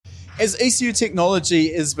As ECU technology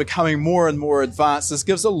is becoming more and more advanced, this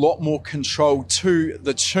gives a lot more control to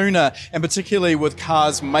the tuner, and particularly with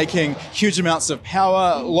cars making huge amounts of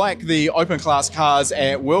power, like the open class cars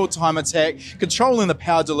at World Time Attack, controlling the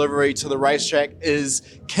power delivery to the racetrack is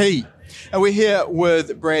key. And we're here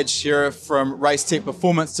with Brad Sheriff from Racetech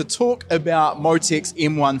Performance to talk about Motec's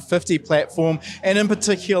M150 platform, and in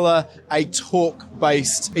particular a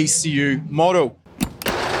torque-based ECU model.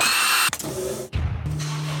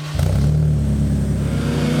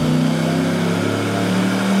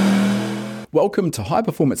 Welcome to High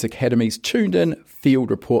Performance Academy's Tuned In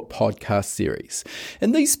Field Report podcast series.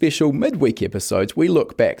 In these special midweek episodes, we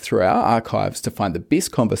look back through our archives to find the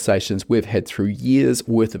best conversations we've had through years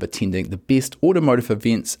worth of attending the best automotive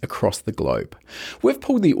events across the globe. We've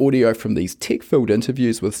pulled the audio from these tech-filled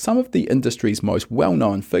interviews with some of the industry's most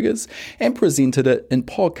well-known figures and presented it in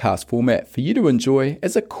podcast format for you to enjoy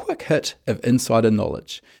as a quick hit of insider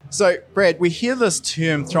knowledge. So, Brad, we hear this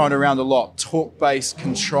term thrown around a lot, torque-based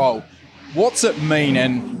control. What's it mean,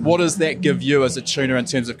 and what does that give you as a tuner in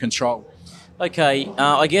terms of control? Okay,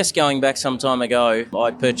 I guess going back some time ago,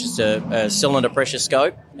 I purchased a cylinder pressure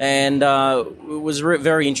scope, and it was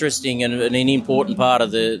very interesting and an important part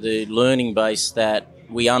of the learning base that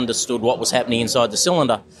we understood what was happening inside the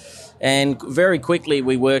cylinder. And very quickly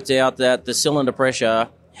we worked out that the cylinder pressure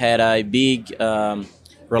had a big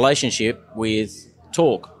relationship with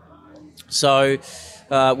torque. So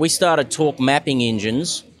we started torque mapping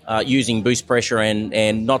engines using boost pressure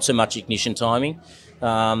and not so much ignition timing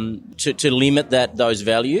to limit those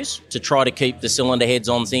values, to try to keep the cylinder heads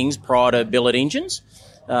on things prior to billet engines.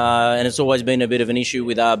 And it's always been a bit of an issue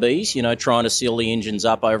with RBs, trying to seal the engines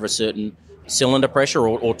up over a certain cylinder pressure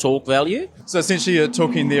or torque value. So essentially you're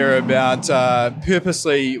talking there about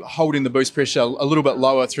purposely holding the boost pressure a little bit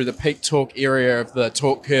lower through the peak torque area of the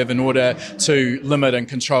torque curve in order to limit and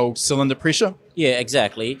control cylinder pressure? Yeah,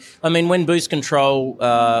 exactly. I mean, when boost control,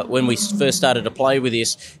 when we first started to play with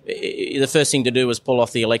this, the first thing to do was pull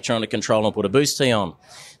off the electronic control and put a boost T on.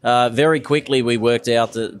 Very quickly we worked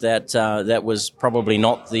out that was probably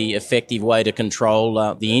not the effective way to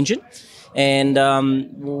control the engine. And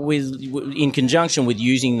in conjunction with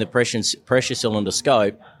using the pressure cylinder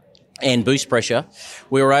scope and boost pressure,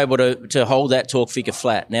 we were able to hold that torque figure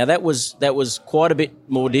flat. Now that was quite a bit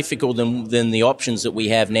more difficult than the options that we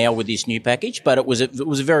have now with this new package, but it was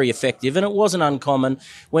very effective, and it wasn't uncommon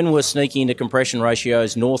when we were sneaking into compression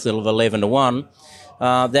ratios north of 11:1.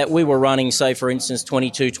 That we were running, say, for instance,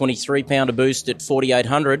 22, 23 pounder boost at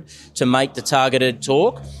 4,800 to make the targeted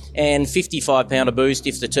torque, and 55 pounder boost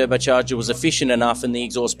if the turbocharger was efficient enough and the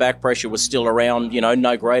exhaust back pressure was still around,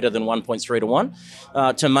 no greater than 1.3 to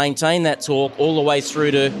 1, to maintain that torque all the way through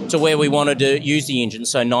to where we wanted to use the engine,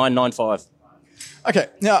 so 995. Okay,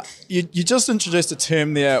 now you just introduced a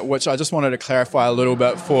term there which I just wanted to clarify a little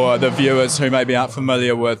bit for the viewers who maybe aren't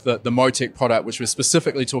familiar with the Motec product, which we're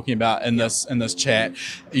specifically talking about in this chat.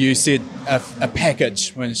 You said a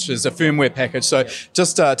package, which is a firmware package. So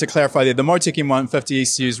just to clarify there, the Motec M150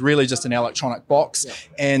 ECU is really just an electronic box,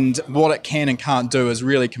 and what it can and can't do is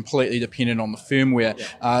really completely dependent on the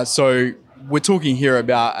firmware. So we're talking here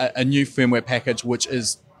about a new firmware package which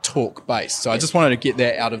is torque based. So I just wanted to get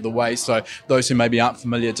that out of the way so those who maybe aren't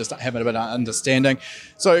familiar just have a bit of understanding.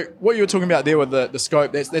 So what you were talking about there with the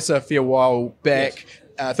scope, that's a fair while back.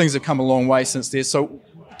 Yes. Things have come a long way since then. So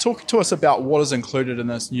talk to us about what is included in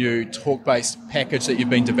this new torque based package that you've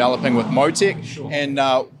been developing with Motec, and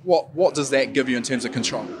what does that give you in terms of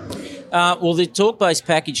control? Well, the torque-based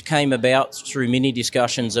package came about through many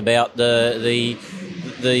discussions about the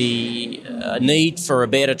need for a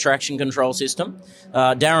better traction control system.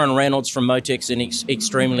 Darren Reynolds from Motec's an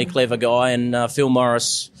extremely clever guy, and Phil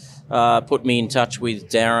Morris put me in touch with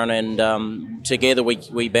Darren, and together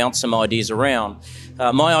we bounced some ideas around.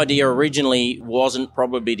 My idea originally wasn't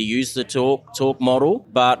probably to use the torque model,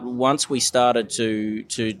 but once we started to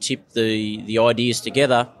tip the ideas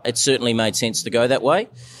together, it certainly made sense to go that way.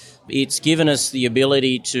 It's given us the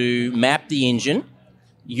ability to map the engine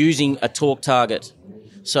using a torque target.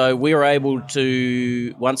 So we're able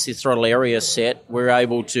to, once the throttle area is set, we're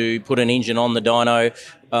able to put an engine on the dyno.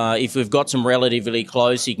 If we've got some relatively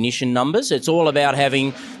close ignition numbers, it's all about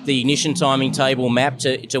having the ignition timing table mapped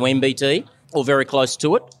to MBT or very close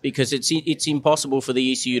to it, because it's impossible for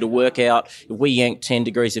the ECU to work out, if we yank 10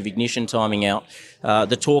 degrees of ignition timing out,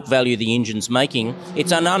 the torque value the engine's making.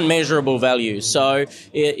 It's an unmeasurable value. So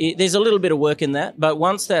there's a little bit of work in that, but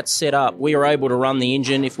once that's set up, we are able to run the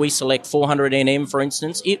engine. If we select 400 Nm, for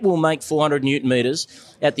instance, it will make 400 Newton meters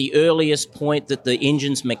at the earliest point that the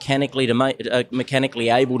engine's mechanically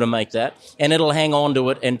able to make that, and it'll hang on to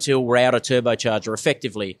it until we're out of turbocharger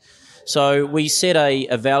effectively. So we set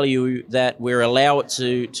a value that we allow it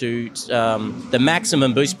to the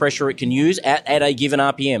maximum boost pressure it can use at a given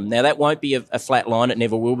RPM. Now, that won't be a flat line. It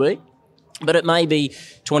never will be. But it may be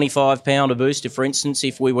 25 pound a boost, for instance,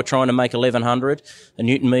 if we were trying to make 1100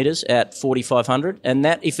 Newton meters at 4500. And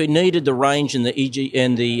that, if it needed the range and the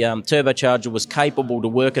turbocharger was capable to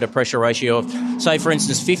work at a pressure ratio of, say, for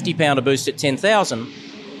instance, 50 pound a boost at 10,000,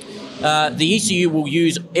 the ECU will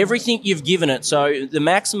use everything you've given it, so the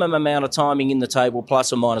maximum amount of timing in the table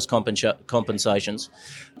plus or minus compensations.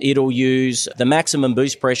 It'll use the maximum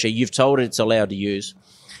boost pressure you've told it it's allowed to use.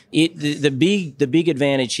 The big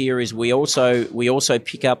advantage here is we also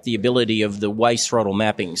pick up the ability of the waste throttle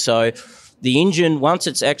mapping. So the engine, once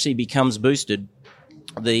it actually becomes boosted,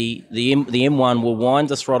 the M1 will wind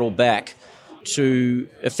the throttle back to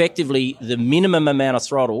effectively the minimum amount of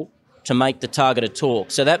throttle to make the targeted torque.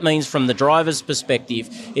 So that means from the driver's perspective,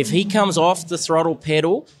 if he comes off the throttle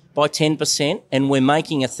pedal by 10% and we're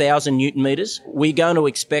making 1,000 Newton meters, we're going to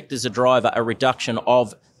expect as a driver a reduction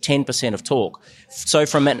of 10% of torque. So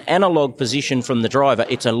from an analog position from the driver,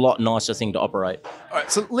 it's a lot nicer thing to operate. All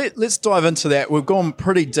right, so let's dive into that. We've gone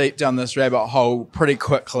pretty deep down this rabbit hole pretty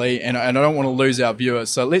quickly, and I don't want to lose our viewers.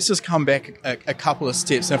 So let's just come back a couple of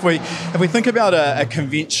steps. If we think about a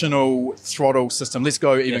conventional throttle system, let's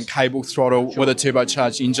go even cable throttle with a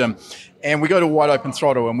turbocharged engine, and we go to wide open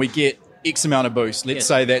throttle and we get X amount of boost. Let's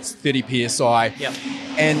say that's 30 PSI. Yep.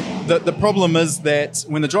 And the problem is that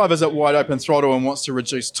when the driver's at wide open throttle and wants to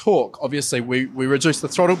reduce torque, obviously we reduce the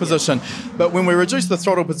throttle position. But when we reduce the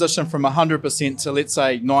throttle position from 100% to, let's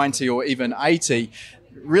say, 90 or even 80,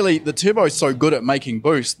 really the turbo is so good at making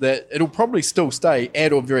boost that it'll probably still stay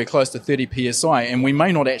at or very close to 30 PSI, and we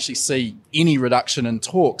may not actually see any reduction in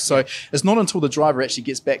torque. So it's not until the driver actually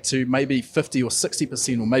gets back to maybe 50 or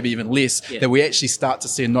 60% or maybe even less that we actually start to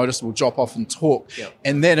see a noticeable drop off in torque. Yep.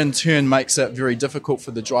 And that in turn makes it very difficult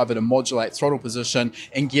for the driver to modulate throttle position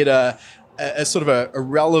and get a sort of a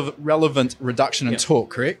relevant reduction in torque,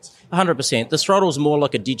 correct? 100%. The throttle's more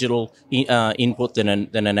like a digital input than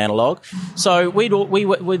an analog. So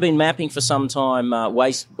we've been mapping for some time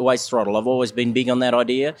waste throttle. I've always been big on that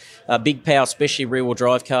idea. Big power, especially rear-wheel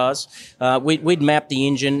drive cars. We'd map the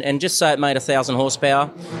engine and just say it made 1,000 horsepower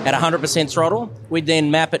at 100% throttle. We'd then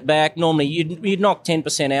map it back. Normally you'd knock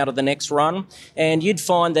 10% out of the next run, and you'd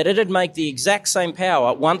find that it'd make the exact same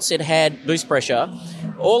power once it had boost pressure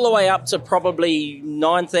all the way up to probably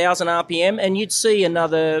 9,000 RPM, and you'd see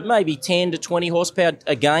another maybe 10 to 20 horsepower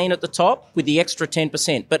again at the top with the extra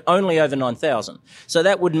 10%, but only over 9,000. So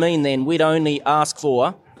that would mean then we'd only ask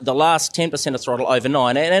for the last 10% of throttle over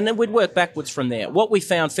 9, and then we'd work backwards from there. What we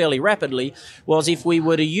found fairly rapidly was if we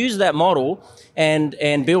were to use that model and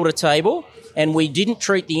build a table, and we didn't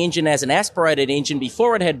treat the engine as an aspirated engine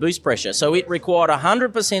before it had boost pressure, so it required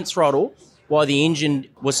 100% throttle while the engine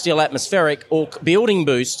was still atmospheric or building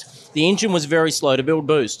boost, the engine was very slow to build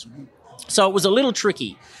boost. So it was a little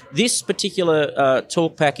tricky. This particular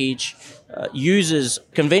torque package uses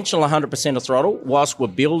conventional 100% of throttle whilst we're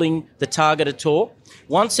building the targeted torque.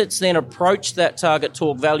 Once it's then approached that target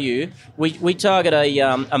torque value, we target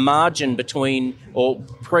a margin between or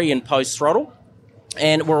pre and post throttle,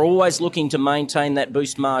 and we're always looking to maintain that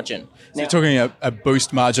boost margin. So you're talking a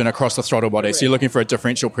boost margin across the throttle body, so you're looking for a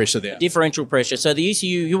differential pressure there. Differential pressure. So the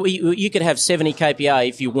ECU, you could have 70 kPa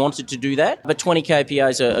if you wanted to do that, but 20 kPa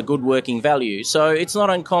is a good working value. So it's not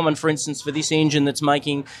uncommon, for instance, for this engine that's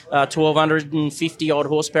making 1,250 odd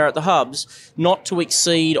horsepower at the hubs, not to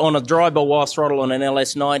exceed on a dry-by-wire throttle on an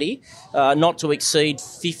LS90, not to exceed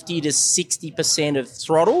 50 to 60% of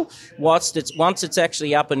throttle once it's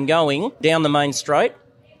actually up and going down the main straight,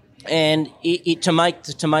 and to make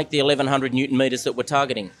the 1,100 Newton meters that we're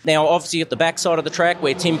targeting. Now, obviously, at the backside of the track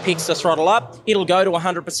where Tim picks the throttle up, it'll go to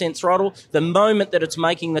 100% throttle. The moment that it's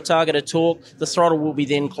making the targeted torque, the throttle will be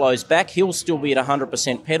then closed back. He'll still be at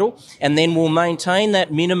 100% pedal, and then we'll maintain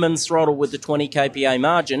that minimum throttle with the 20 kPa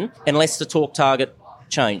margin unless the torque target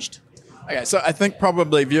changed. Okay, so I think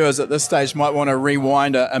probably viewers at this stage might want to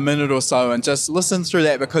rewind a minute or so and just listen through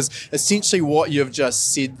that, because essentially what you've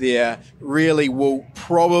just said there really will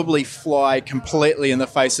probably fly completely in the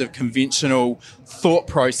face of conventional thought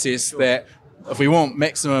process that if we want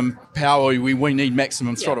maximum power, we need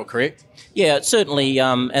maximum throttle, correct? Yeah, certainly,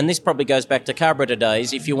 and this probably goes back to carburetor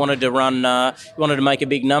days. If you wanted to run, you wanted to make a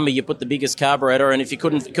big number, you put the biggest carburetor, and if you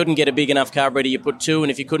couldn't get a big enough carburetor, you put 2,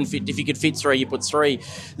 and if you could fit 3, you put 3.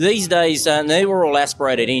 These days, they were all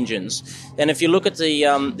aspirated engines, and if you look at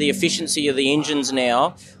the efficiency of the engines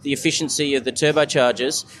now, the efficiency of the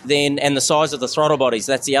turbochargers, and the size of the throttle bodies,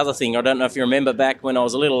 that's the other thing. I don't know if you remember back when I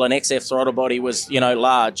was little, an XF throttle body was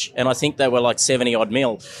large, and I think they were like 70 odd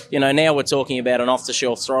mil. Now we're talking about an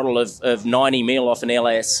off-the-shelf throttle of 90 mil off an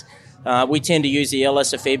LS. We tend to use the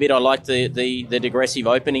LS a fair bit. I like the digressive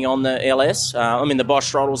opening on the LS. The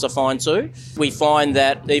Bosch throttles are fine too. We find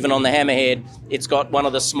that even on the Hammerhead, it's got one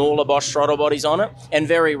of the smaller Bosch throttle bodies on it, and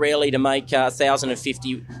very rarely to make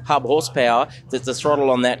 1,050 hub horsepower that the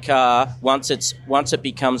throttle on that car, once it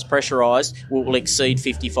becomes pressurised, will exceed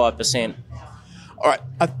 55%. All right.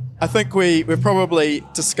 I think we've probably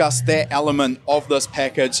discussed that element of this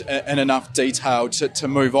package in enough detail to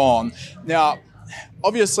move on. Now,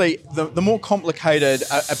 obviously, the more complicated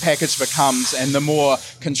a package becomes and the more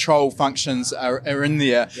control functions are in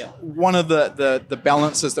there, one of the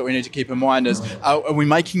balances that we need to keep in mind is, are we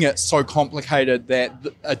making it so complicated that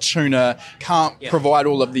a tuner can't provide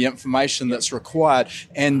all of the information that's required?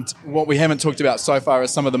 And what we haven't talked about so far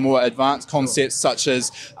is some of the more advanced concepts, such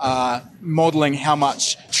as modelling how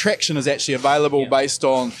much traction is actually available based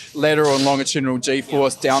on lateral and longitudinal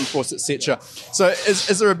G-force, downforce, etc. So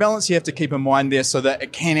is there a balance you have to keep in mind there so that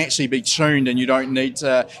it can actually be tuned and you don't need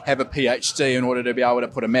to have a PhD in order to be able to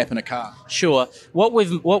put a map in a car? Sure. What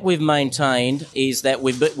we've maintained is that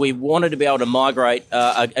we wanted to be able to migrate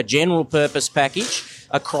a general purpose package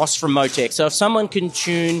across from Motec. So if someone can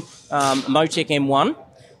tune Motec M1,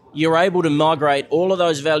 you're able to migrate all of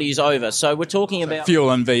those values over. So we're talking about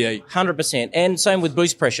fuel and VE. 100%. And same with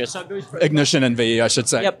boost pressure. So ignition and VE, I should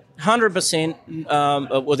say. Yep,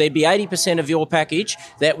 100%. There'd be 80% of your package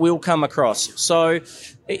that will come across. So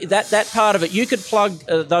that part of it, you could plug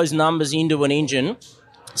those numbers into an engine,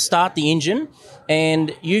 start the engine,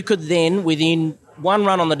 and you could then, within one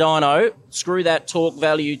run on the dyno, screw that torque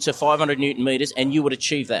value to 500 Newton meters, and you would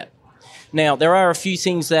achieve that. Now, there are a few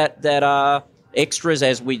things that are extras,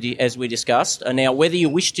 as we discussed. Now, whether you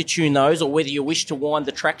wish to tune those or whether you wish to wind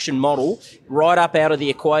the traction model right up out of the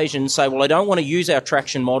equation, say, well, I don't want to use our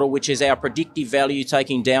traction model, which is our predictive value,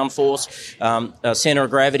 taking downforce, centre of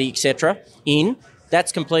gravity, etc.,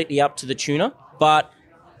 that's completely up to the tuner. But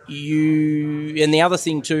and the other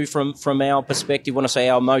thing too, from our perspective, when I say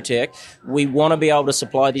our Motec, we want to be able to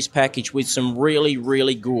supply this package with some really,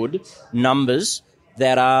 really good numbers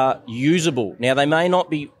that are usable. Now, they may not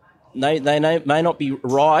be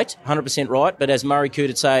right, 100% right, but as Murray Coote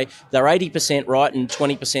would say, they're 80% right and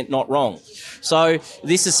 20% not wrong. So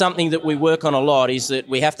this is something that we work on a lot, is that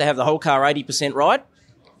we have to have the whole car 80% right,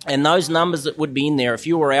 and those numbers that would be in there, if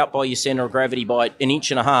you were out by your centre of gravity by 1.5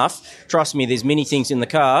 inches, trust me, there's many things in the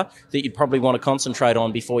car that you'd probably want to concentrate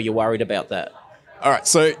on before you're worried about that. All right,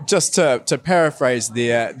 so just to paraphrase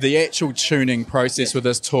there, the actual tuning process with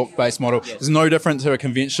this torque-based model is no different to a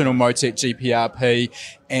conventional Motec GPRP,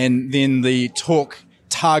 and then the torque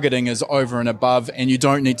targeting is over and above, and you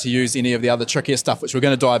don't need to use any of the other trickier stuff, which we're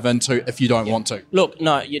going to dive into if you don't want to. Look,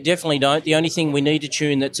 no, you definitely don't. The only thing we need to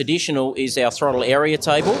tune that's additional is our throttle area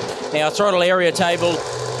table. Now, our throttle area table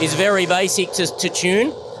is very basic to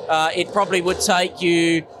tune. It probably would take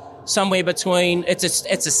you somewhere between, it's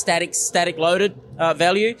a static loaded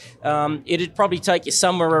value. It'd probably take you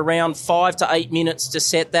somewhere around 5 to 8 minutes to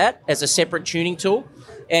set that as a separate tuning tool.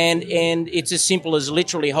 And it's as simple as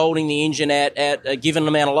literally holding the engine at a given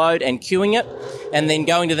amount of load and queuing it, and then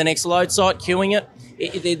going to the next load site, queuing it.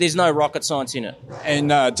 There's no rocket science in it. And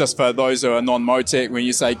just for those who are non-Motec, when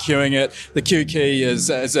you say queuing it, the Q key is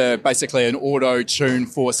basically an auto tune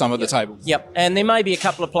for some of the tables. Yep, and there may be a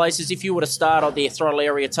couple of places, if you were to start on the throttle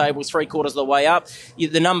area table 3/4 of the way up,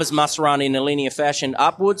 the numbers must run in a linear fashion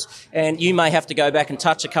upwards, and you may have to go back and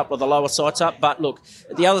touch a couple of the lower sites up. But look,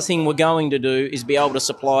 the other thing we're going to do is be able to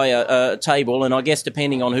supply a table, and I guess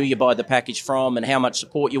depending on who you buy the package from and how much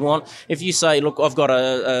support you want, if you say, look, I've got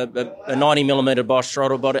a 90mm Bosch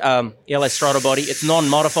throttle body, LS throttle body, it's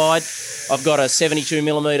non-modified, I've got a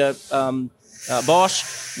 72mm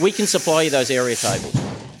Bosch, we can supply you those area tables.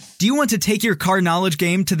 Do you want to take your car knowledge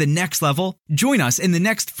game to the next level? Join us in the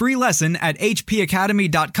next free lesson at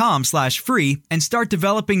hpacademy.com/free and start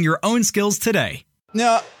developing your own skills today.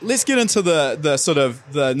 Now, let's get into the sort of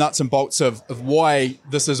the nuts and bolts of why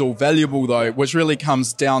this is all valuable, though, which really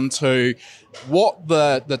comes down to what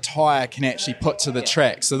the tyre can actually put to the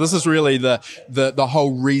track. So this is really the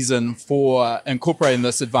whole reason for incorporating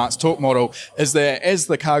this advanced torque model, is that as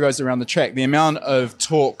the car goes around the track, the amount of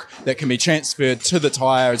torque that can be transferred to the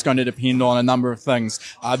tyre is going to depend on a number of things.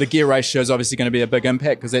 The gear ratio is obviously going to be a big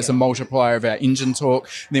impact because that's a multiplier of our engine torque.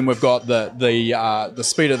 Then we've got the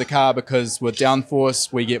speed of the car, because with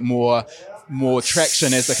downforce we get more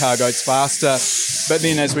traction as the car goes faster. But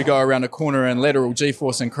then as we go around a corner and lateral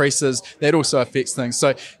G-force increases, that also affects things.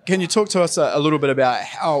 So can you talk to us a little bit about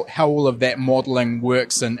how all of that modelling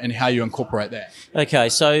works and how you incorporate that? Okay,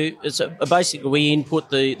 so it's basically we input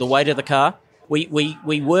the weight of the car.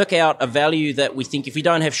 We work out a value that we think, if you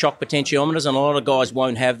don't have shock potentiometers, and a lot of guys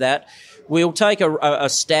won't have that, we'll take a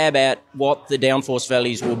stab at what the downforce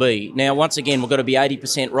values will be. Now, once again, we've got to be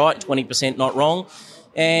 80% right, 20% not wrong.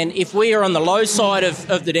 And if we are on the low side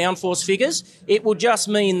of the downforce figures, it will just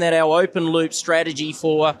mean that our open loop strategy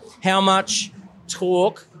for how much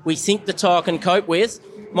torque we think the tyre can cope with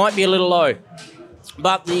might be a little low.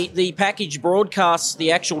 But the package broadcasts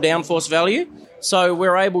the actual downforce value, so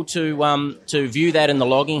we're able to view that in the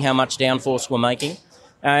logging, how much downforce we're making.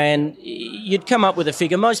 And you'd come up with a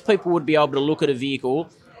figure. Most people would be able to look at a vehicle,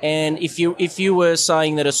 and if you were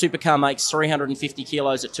saying that a supercar makes 350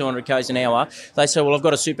 kilos at 200 k's an hour, they say, well, I've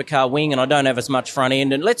got a supercar wing and I don't have as much front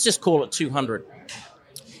end, and let's just call it 200.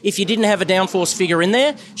 If you didn't have a downforce figure in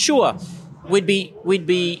there, sure, we wouldn't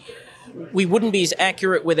be as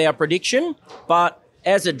accurate with our prediction, but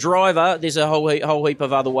as a driver, there's a whole heap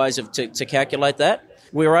of other ways to calculate that.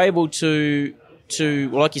 We're able to,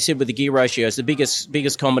 like you said, with the gear ratios, the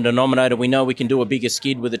biggest common denominator, we know we can do a bigger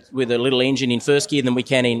skid with a little engine in first gear than we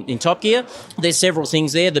can in top gear. There's several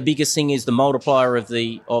things there. The biggest thing is the multiplier of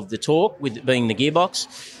the torque, with it being the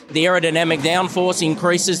gearbox. The aerodynamic downforce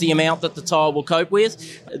increases the amount that the tyre will cope with.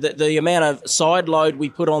 The amount of side load we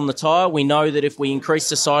put on the tyre, we know that if we increase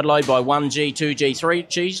the side load by 1G, 2G,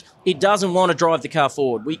 3Gs, it doesn't want to drive the car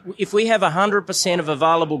forward. If we have 100% of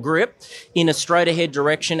available grip in a straight ahead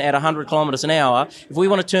direction at 100 kilometres an hour, if we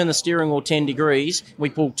want to turn the steering wheel 10 degrees, we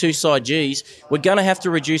pull two side Gs, we're going to have to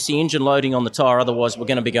reduce the engine loading on the tyre, otherwise we're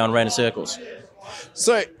going to be going round in circles.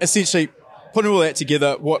 So essentially, putting all that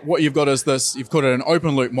together, what you've got is this, you've got an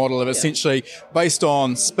open loop model of essentially based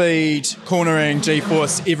on speed, cornering,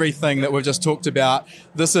 G-force, everything that we've just talked about.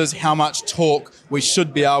 This is how much torque we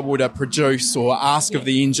should be able to produce or ask of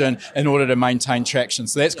the engine in order to maintain traction.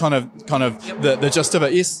 So that's kind of the gist of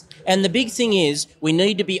it, yes? And the big thing is we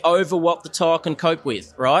need to be over what the tyre can cope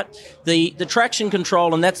with, right? The traction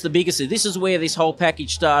control, and that's the biggest. This is where this whole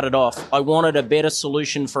package started off. I wanted a better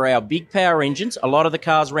solution for our big power engines. A lot of the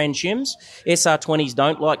cars ran shims. SR20s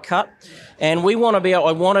don't like cut. And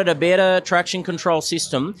I wanted a better traction control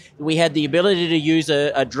system. We had the ability to use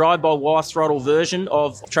a drive-by-wire throttle version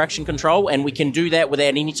of traction control, and we can do that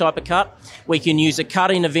without any type of cut. We can use a cut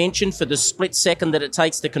intervention for the split second that it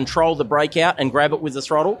takes to control the breakout and grab it with the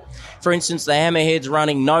throttle. For instance, the Hammerhead's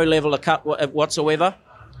running no level of cut whatsoever.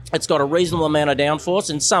 It's got a reasonable amount of downforce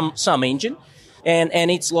and some engine. And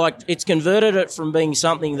it's converted it from being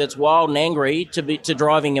something that's wild and angry to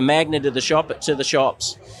driving a magnet to the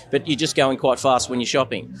shops. But you're just going quite fast when you're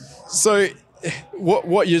shopping. So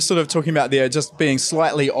what you're sort of talking about there, just being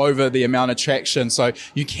slightly over the amount of traction, so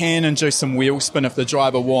you can induce some wheel spin if the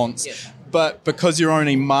driver wants. Yeah. But because you're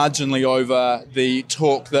only marginally over the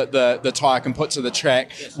torque that the tyre can put to the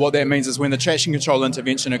track, what that means is when the traction control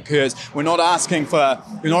intervention occurs, we're not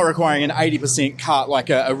requiring an 80% cut, like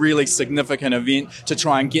a really significant event to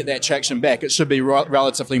try and get that traction back. It should be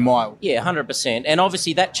relatively mild. Yeah, 100%. And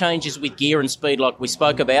obviously that changes with gear and speed like we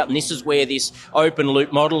spoke about, and this is where this open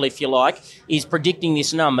loop model, if you like, is predicting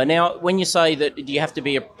this number. Now, when you say that you have to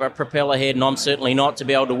be a propeller head, and I'm certainly not, to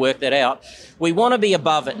be able to work that out, we want to be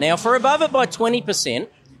above it. Now, for above it by 20%,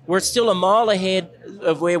 we're still a mile ahead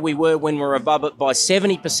of where we were when we're above it by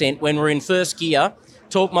 70% when we're in first gear,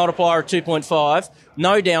 torque multiplier of 2.5,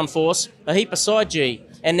 no downforce, a heap of side G.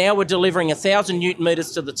 And now we're delivering 1,000 Newton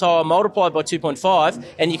metres to the tyre multiplied by 2.5,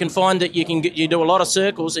 and you can find that you do a lot of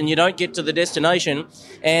circles and you don't get to the destination,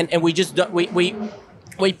 and we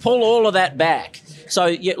pull all of that back. So,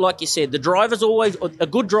 yeah, like you said, a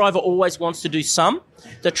good driver always wants to do some.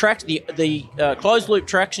 The closed loop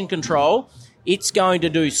traction control, it's going to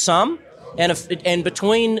do some, and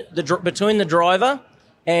between the driver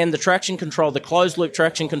and the traction control, the closed loop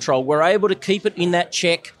traction control, we're able to keep it in that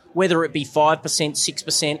check, whether it be 5%,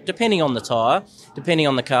 6%, depending on the tyre, depending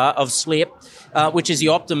on the car, of slip, which is the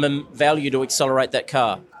optimum value to accelerate that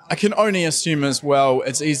car. I can only assume as well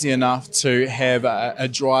it's easy enough to have a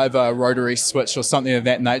driver rotary switch or something of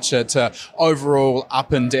that nature to overall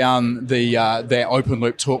up and down that open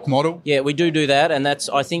loop torque model. Yeah, we do that, and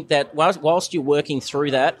I think that whilst you're working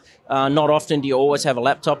through that, not often do you always have a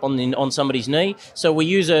laptop on somebody's knee. So we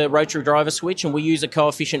use a rotary driver switch, and we use a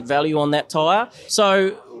coefficient value on that tyre.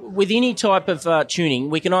 So with any type of tuning,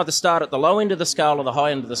 we can either start at the low end of the scale or the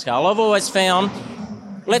high end of the scale. I've always found,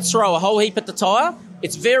 let's throw a whole heap at the tyre.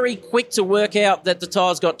 It's very quick to work out that the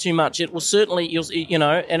tyre's got too much. It will certainly,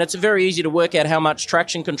 and it's very easy to work out how much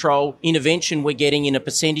traction control intervention we're getting in a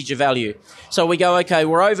percentage of value. So we go, okay,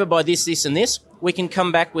 we're over by this, this, and this. We can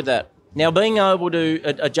come back with that. Now, being able to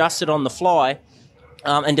adjust it on the fly,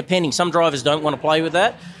 and depending, some drivers don't want to play with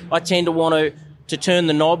that. I tend to want to turn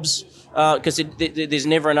the knobs because there's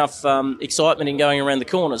never enough excitement in going around the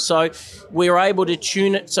corners. So we're able to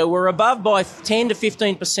tune it. So we're above by 10 to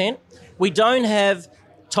 15%. We don't have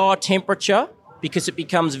tyre temperature because it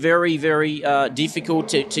becomes very, very difficult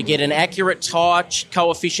to get an accurate tyre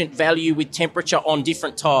coefficient value with temperature on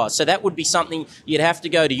different tyres. So that would be something you'd have to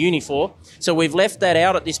go to uni for. So we've left that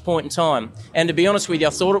out at this point in time. And to be honest with you,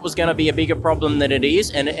 I thought it was going to be a bigger problem than it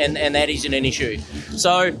is, and that isn't an issue.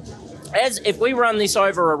 So if we run this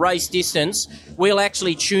over a race distance, we'll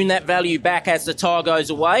actually tune that value back as the tyre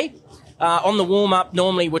goes away. On the warm-up,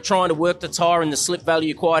 normally we're trying to work the tyre and the slip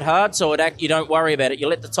value quite hard, so you don't worry about it. You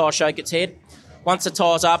let the tyre shake its head. Once the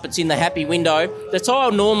tyre's up, it's in the happy window. The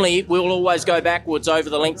tyre normally will always go backwards over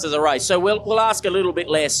the length of the race, so we'll ask a little bit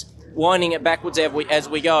less, winding it backwards as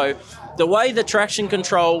we go. The way the traction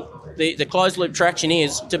control, the closed-loop traction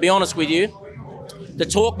is, to be honest with you, the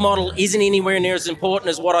torque model isn't anywhere near as important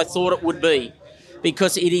as what I thought it would be,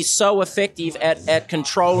 because it is so effective at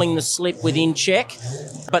controlling the slip within check,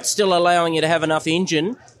 but still allowing you to have enough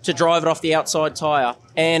engine to drive it off the outside tyre.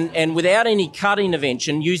 And without any cut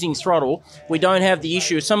intervention using throttle, we don't have the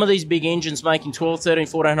issue. Some of these big engines making 12, 13,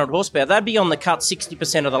 1400 horsepower, they'd be on the cut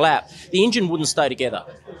 60% of the lap. The engine wouldn't stay together.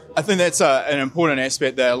 I think that's an important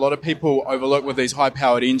aspect that a lot of people overlook with these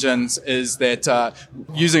high-powered engines is that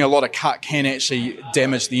using a lot of cut can actually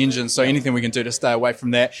damage the engine. So anything we can do to stay away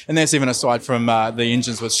from that, and that's even aside from the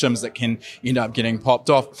engines with shims that can end up getting popped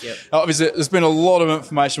off. Yep. Obviously, there's been a lot of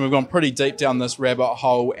information. We've gone pretty deep down this rabbit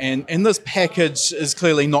hole, and this package is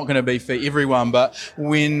clearly not going to be for everyone. But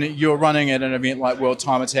when you're running at an event like World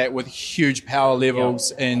Time Attack with huge power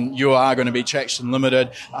levels, and you are going to be traction limited,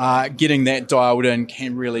 getting that dialed in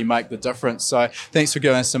can really make the difference. So thanks for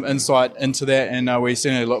giving us some insight into that, and we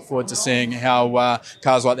certainly look forward to seeing how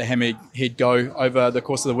cars like the Hammerhead go over the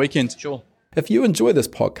course of the weekend. Sure. If you enjoy this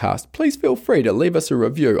podcast, please feel free to leave us a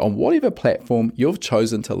review on whatever platform you've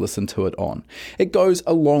chosen to listen to it on. It goes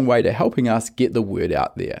a long way to helping us get the word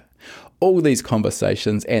out there. All these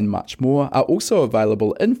conversations and much more are also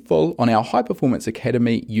available in full on our High Performance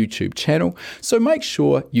Academy YouTube channel, so make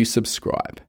sure you subscribe.